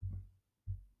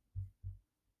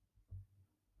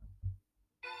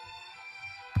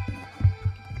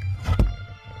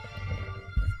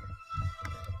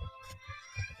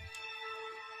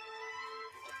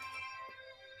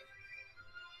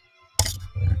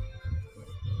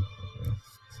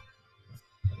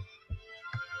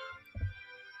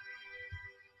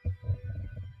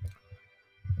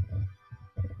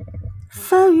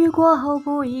风雨过后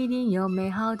不一定有美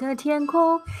好的天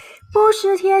空，不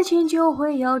是天晴就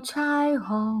会有彩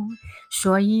虹。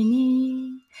所以你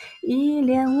一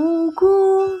脸无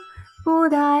辜，不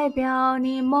代表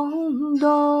你懵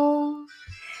懂。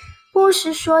不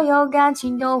是所有感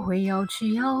情都会有始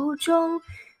有终，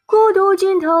孤独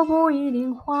尽头不一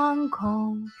定惶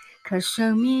恐，可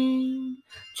生命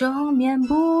终免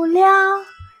不了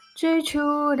最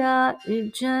初的一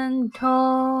阵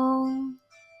痛。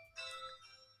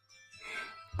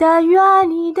但愿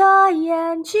你的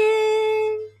眼睛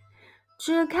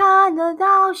只看得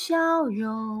到笑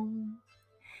容，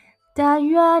但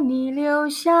愿你流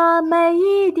下每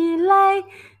一滴泪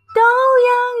都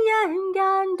让人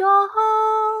感动，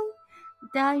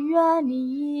但愿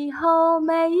你以后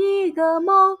每一个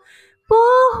梦不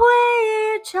会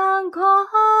一场空。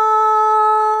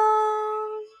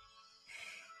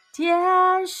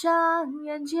天上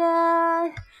人间，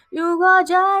如果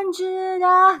真值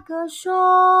得歌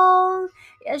颂，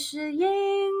也是因为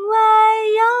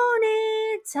有你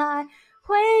才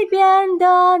会变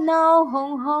得闹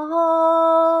哄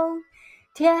哄。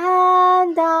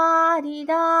天大地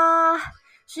大，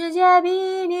世界比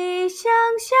你想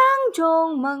象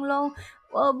中朦胧，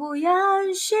我不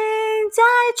忍心再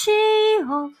起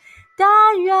哄，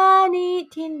但愿你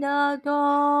听得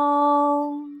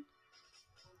懂。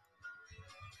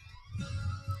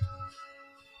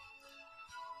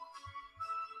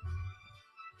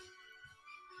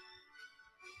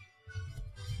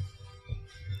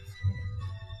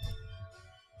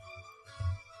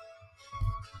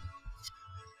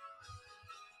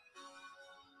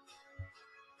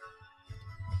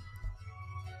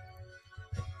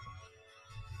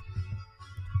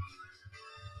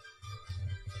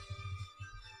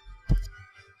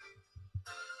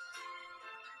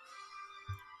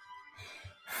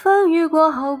风雨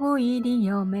过后不一定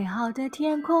有美好的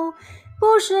天空，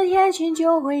不是天晴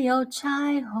就会有彩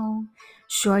虹。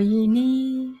所以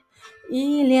你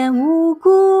一脸无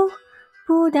辜，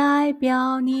不代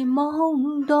表你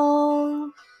懵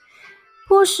懂。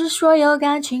不是所有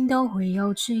感情都会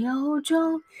有始有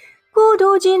终，孤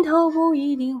独尽头不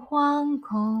一定惶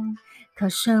恐，可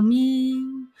生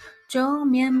命终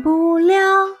免不了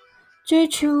最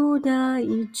初的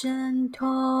一阵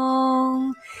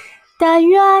痛。但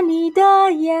愿你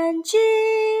的眼睛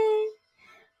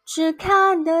只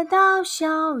看得到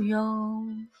笑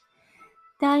容，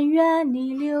但愿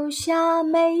你流下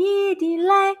每一滴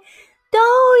泪都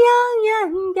让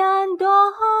人感动，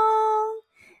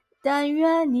但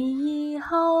愿你以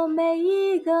后每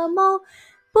一个梦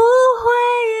不会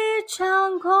一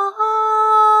场空。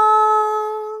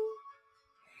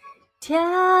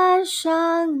天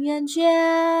上人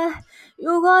间，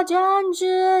如果真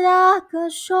值得歌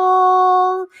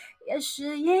颂，也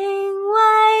是因为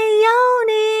有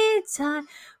你才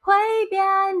会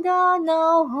变得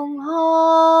闹哄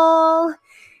哄。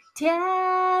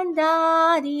天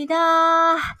大地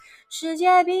大，世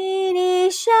界比你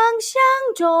想象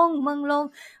中朦胧，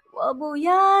我不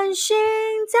忍心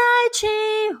再起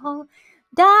哄，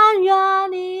但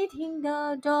愿你听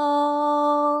得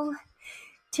懂。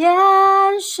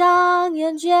天上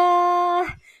人间，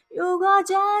如果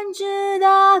真值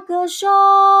得歌颂，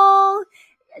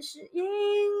也是因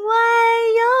为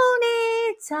有你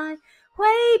才会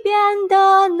变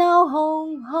得闹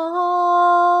哄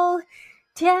哄。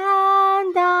天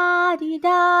大地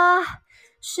大，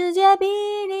世界比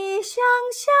你想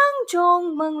象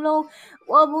中朦胧，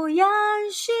我不忍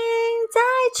心再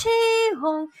起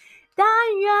哄，但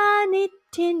愿你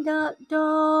听得懂。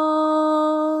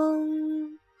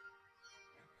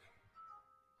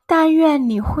但愿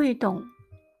你会懂，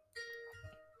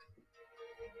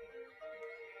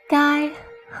该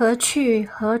何去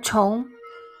何从。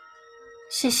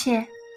谢谢。